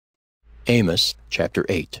Amos chapter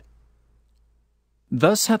 8.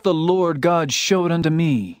 Thus hath the Lord God shewed unto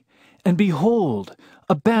me, and behold,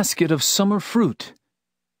 a basket of summer fruit.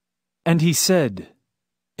 And he said,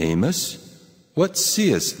 Amos, what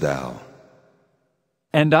seest thou?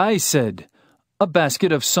 And I said, A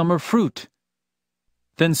basket of summer fruit.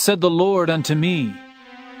 Then said the Lord unto me,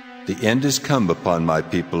 The end is come upon my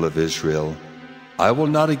people of Israel. I will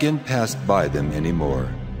not again pass by them any more.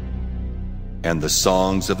 And the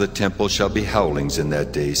songs of the temple shall be howlings in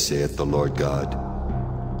that day, saith the Lord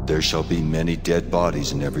God. There shall be many dead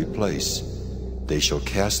bodies in every place. They shall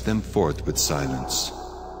cast them forth with silence.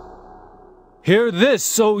 Hear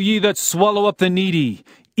this, O ye that swallow up the needy,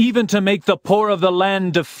 even to make the poor of the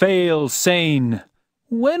land to fail, saying,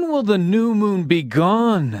 When will the new moon be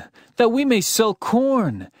gone, that we may sell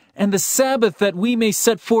corn, and the Sabbath that we may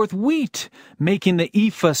set forth wheat, making the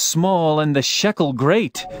ephah small and the shekel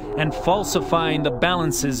great, and falsifying the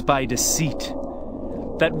balances by deceit?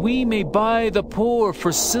 That we may buy the poor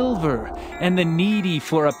for silver, and the needy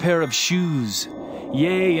for a pair of shoes,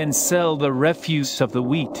 yea, and sell the refuse of the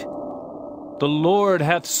wheat. The Lord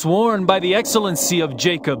hath sworn by the excellency of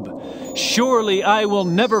Jacob, surely I will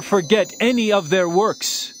never forget any of their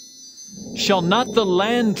works. Shall not the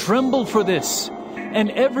land tremble for this,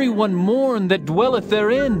 and every one mourn that dwelleth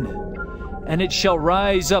therein? And it shall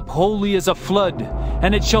rise up wholly as a flood,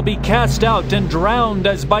 and it shall be cast out and drowned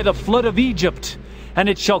as by the flood of Egypt. And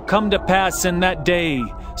it shall come to pass in that day,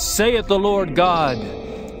 saith the Lord God,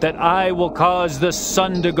 that I will cause the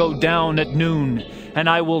sun to go down at noon, and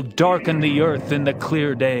I will darken the earth in the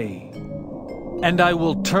clear day. And I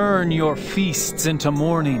will turn your feasts into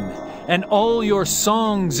mourning, and all your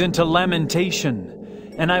songs into lamentation.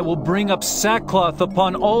 And I will bring up sackcloth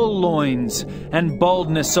upon all loins, and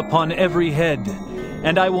baldness upon every head.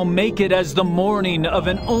 And I will make it as the mourning of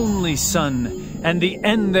an only son, and the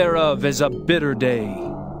end thereof as a bitter day.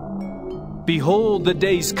 Behold, the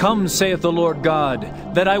days come, saith the Lord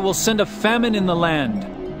God, that I will send a famine in the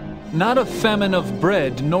land, not a famine of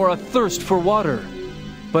bread, nor a thirst for water,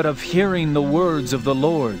 but of hearing the words of the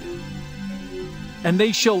Lord. And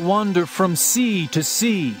they shall wander from sea to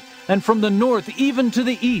sea, and from the north even to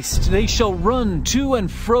the east. They shall run to and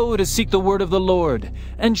fro to seek the word of the Lord,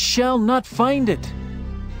 and shall not find it.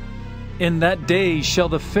 In that day shall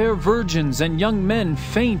the fair virgins and young men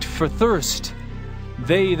faint for thirst,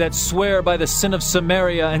 they that swear by the sin of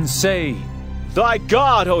Samaria, and say, Thy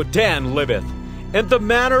God, O Dan, liveth, and the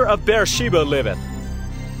manor of Beersheba liveth.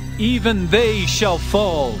 Even they shall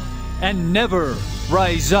fall, and never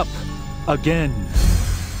rise up again.